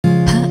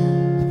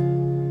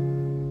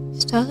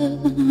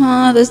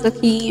This is the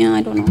key.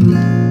 I don't know.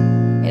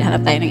 Wait,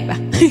 hanap tayo ng iba.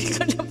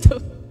 Hanap to.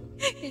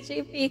 Kay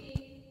JP.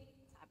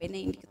 Sabi na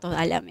hindi ko to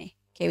alam eh.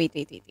 Okay, wait.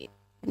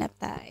 Hanap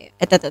tayo.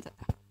 Ito.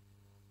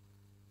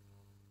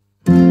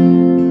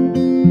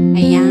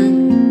 Ayan.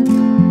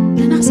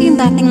 Ano kasi yung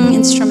dating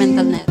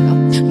instrumental na ito?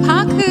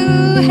 Haku!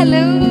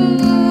 Hello!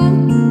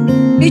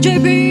 Hey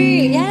JP!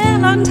 Yeah,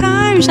 long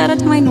time! Shout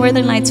out to my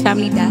Northern Lights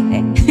family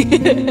dati.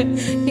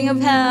 King of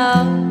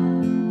Hell.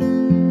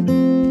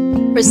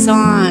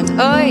 Croissant.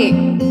 Oi!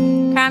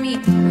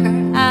 Grammy.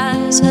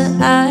 Her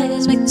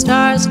eyes make the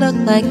stars look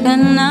like they're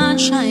not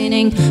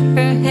shining.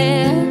 Her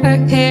hair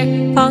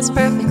falls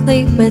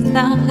perfectly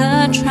without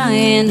her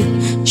trying.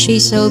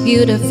 She's so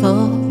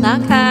beautiful,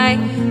 like I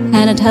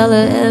had to tell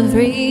her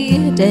every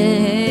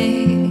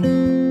day.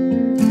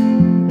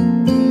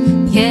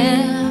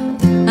 Yeah,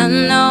 I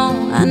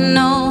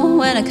know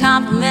when I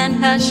compliment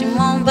her, she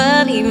won't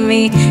believe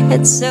me.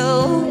 It's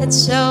so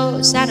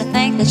sad to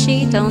think that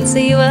she don't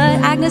see what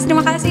Agnes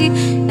Nimakasi.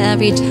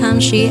 Every time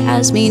she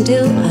asks me,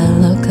 do I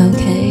look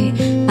okay?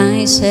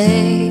 I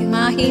say,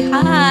 Mahi,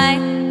 hi.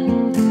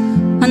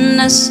 When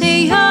I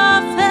see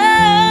your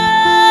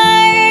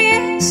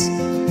face,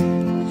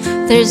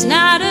 there's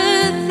not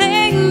a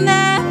thing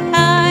that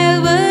I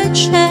would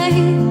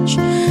change.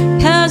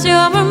 'Cause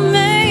you're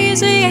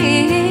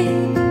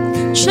amazing,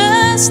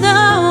 just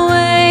the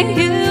way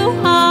you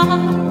are.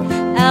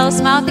 I'll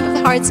smile, think of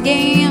the heart's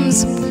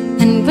games.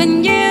 And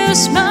when you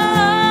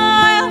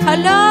smile,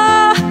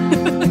 hello,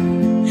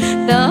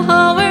 the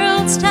whole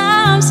world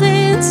stops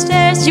and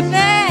stares you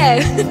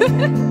back.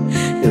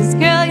 'Cause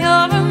girl,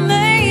 you're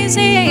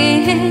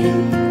amazing,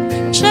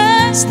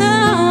 just the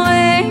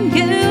way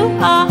you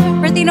are.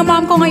 Birthday ng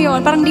mom ko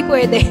ngayon, parang di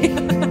pwede.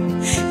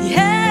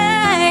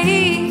 Yeah,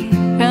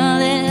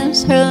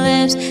 her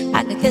lips,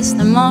 I could kiss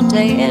them all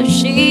day if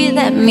she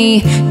let me.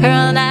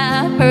 Her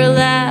laugh,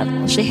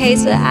 she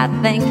hates it, I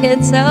think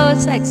it's so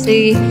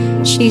sexy.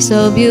 She's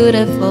so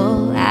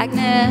beautiful,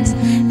 Agnes,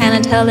 and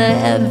I tell her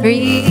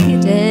every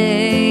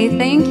day,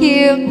 thank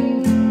you.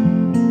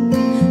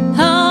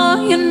 Oh,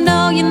 you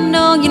know,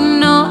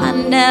 I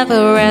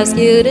never ask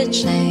you to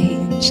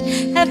change.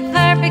 If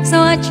perfect's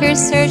what you're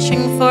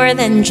searching for,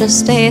 then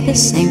just stay the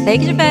same.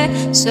 Thank you, babe.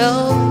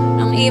 So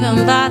don't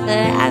even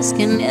bother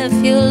asking if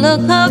you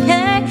look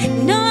okay.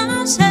 No,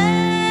 I'll say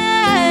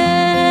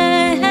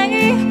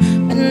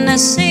when I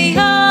see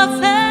your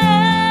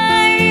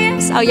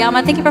face. Oh,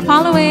 Yama, thank you for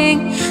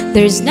following.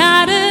 There's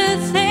not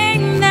a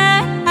thing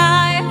that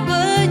I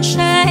would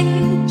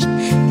change.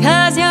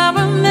 'Cause you're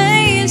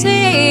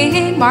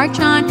amazing, Mark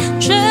John,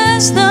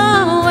 just the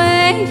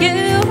way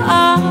you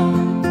are.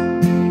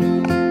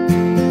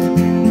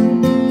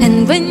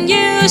 And when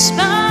you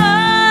smile,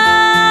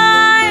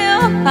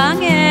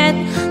 pangit,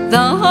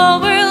 the whole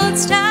world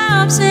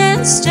stops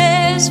and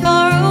stares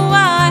for a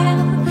while.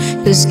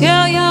 'Cause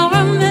girl, you're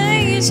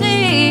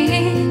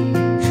amazing,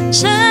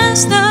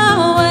 just the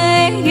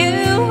way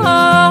you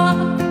are.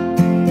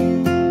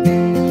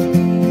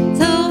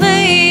 The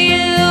way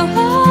you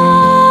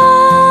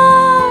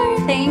are,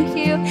 thank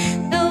you.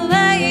 The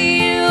way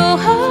you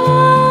are,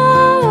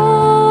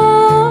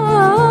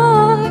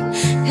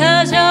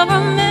 'cause you're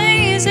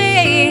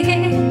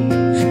amazing,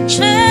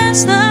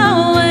 just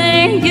the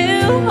way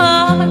you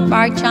are.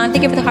 Mark John,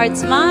 thank you for the heart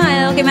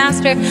smile. Okay,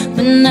 Master,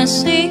 when I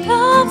see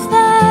your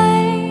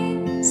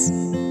face,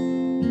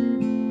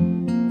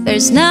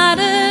 there's not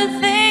a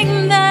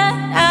thing that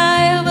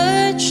I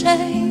would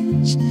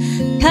change.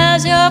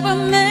 'Cause you're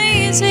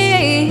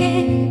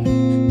amazing,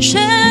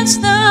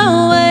 just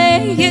the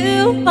way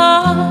you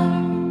are.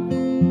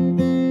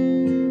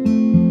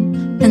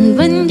 And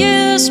when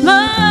you smile,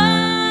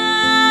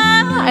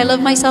 I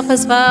love myself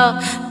as well.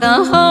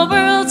 The whole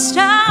world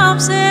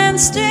stops and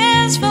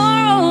stares for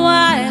a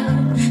while.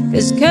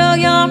 'Cause girl,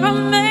 you're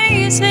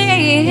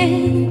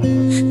amazing,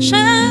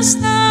 just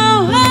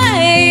the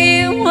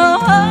way you are.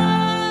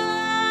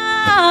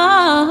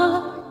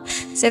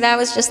 So that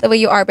was Just the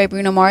Way You Are by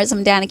Bruno Mars.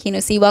 I'm Dana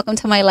Kino C. Welcome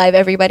to my live,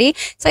 everybody.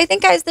 So I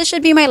think, guys, this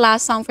should be my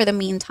last song for the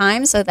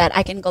meantime so that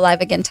I can go live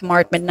again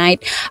tomorrow at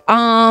midnight.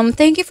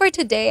 Thank you for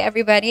today,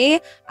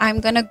 everybody. I'm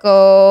gonna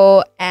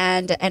go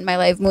and end my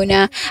live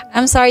muna.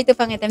 I'm sorry to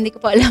pangitim, di ko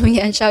po alam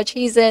yan. Shout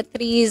Cheese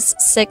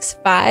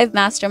 365,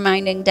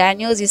 Masterminding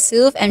Daniels,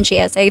 Yusuf,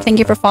 MGSA.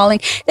 Thank you for following.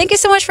 Thank you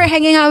so much for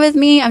hanging out with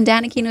me. I'm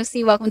Dana Kino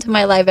C. Welcome to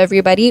my live,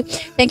 everybody.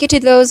 Thank you to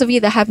those of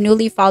you that have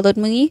newly followed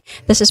me.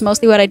 This is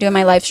mostly what I do in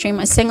my live stream.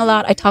 I sing a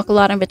lot. I talk a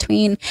lot in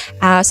between.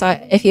 So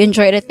if you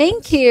enjoyed it,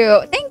 thank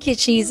you. Thank you,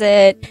 Cheese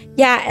It.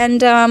 Yeah,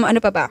 and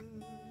ano pa ba?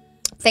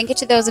 Thank you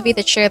to those of you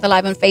that share the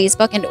live on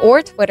Facebook and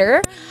or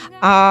Twitter.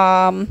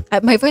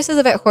 My voice is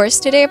a bit hoarse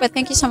today, but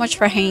thank you so much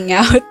for hanging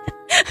out.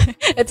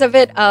 It's a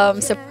bit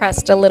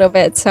suppressed a little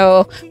bit,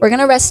 so we're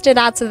gonna rest it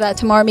out so that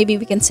tomorrow maybe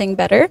we can sing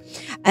better.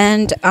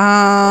 And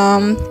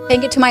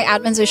thank you to my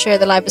admins who share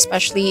the live,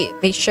 especially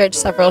they shared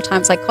several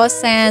times, like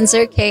Kosan,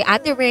 Zerke,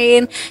 At the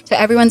Rain, to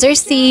everyone,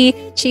 Zercy,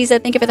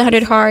 Cheesa, thank you for the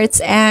 100 hearts,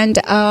 and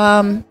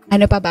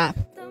ano pa ba?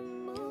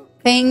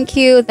 Thank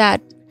you that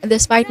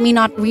despite me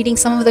not reading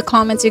some of the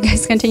comments, you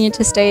guys continue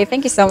to stay.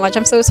 Thank you so much.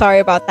 I'm so sorry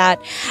about that.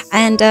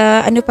 And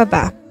ano pa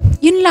ba?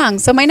 Yun lang.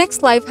 So my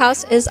next live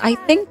house is, I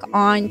think,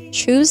 on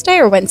Tuesday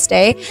or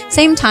Wednesday.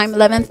 Same time,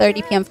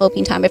 11:30 p.m.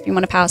 Philippine time if you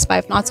want to pass by.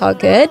 If not, it's all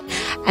good.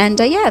 And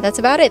yeah, that's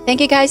about it.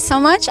 Thank you guys so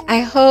much.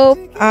 I hope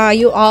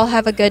you all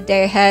have a good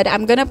day ahead.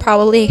 I'm going to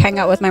probably hang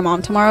out with my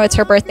mom tomorrow. It's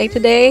her birthday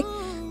today.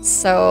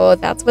 So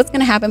that's what's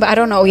gonna happen, but I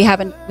don't know. We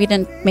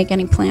didn't make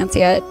any plans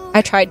yet.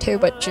 I tried to,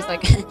 but she's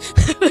like,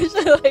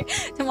 she's like,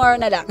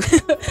 tomorrow na lang.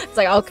 It's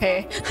like,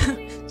 okay.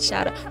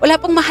 Shout out. Wala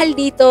pong mahal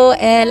dito,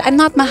 El. I'm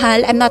not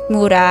mahal. I'm not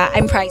mura.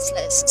 I'm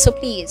priceless. So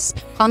please,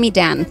 call me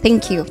Dan.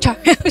 Thank you.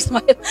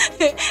 Smile.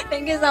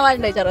 Thank you so much.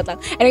 Charot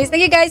lang. Anyways,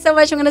 thank you guys so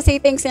much. I'm gonna say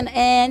thanks and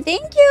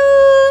thank you.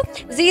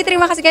 Z,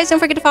 terima kasih guys. Don't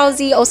forget to follow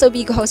Z. Also,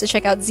 Bigo host to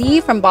check out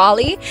Z from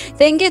Bali.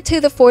 Thank you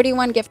to the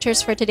 41 gifters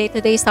for today.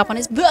 Today's top one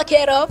is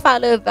Buckero,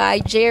 followed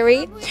by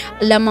Jerry,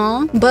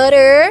 Lamont,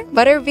 Butter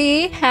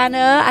V,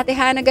 Hannah, Ate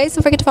Hannah. Guys,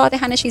 don't forget to follow Ate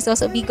Hannah. She's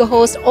also a Bigo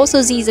host.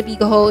 Also, Z is a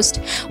Bigo host.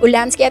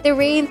 Ulansky, Ate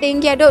Rain,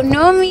 thank you. I don't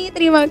know me.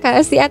 Terima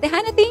kasih. Ate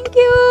Hannah, thank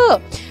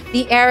you.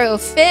 The Arrow,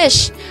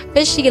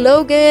 Fishy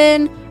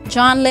Logan,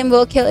 John Lim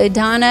will kill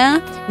Idana,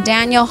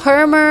 Daniel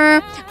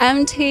Hermer,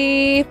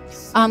 MT,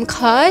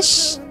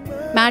 Kush,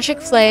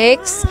 Magic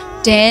Flakes,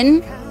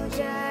 Din,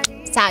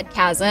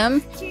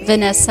 Sadchasm,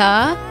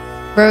 Vanessa,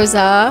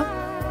 Rosa,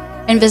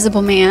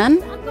 Invisible Man,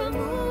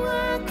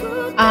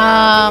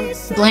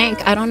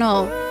 blank, I don't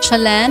know,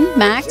 Chalen,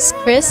 Max,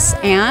 Chris,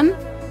 Ann,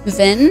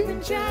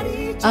 Vin,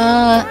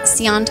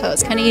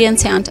 Santos, Canadian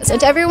Santos. And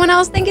to everyone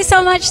else, thank you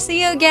so much.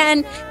 See you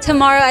again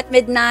tomorrow at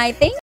midnight.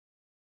 Thank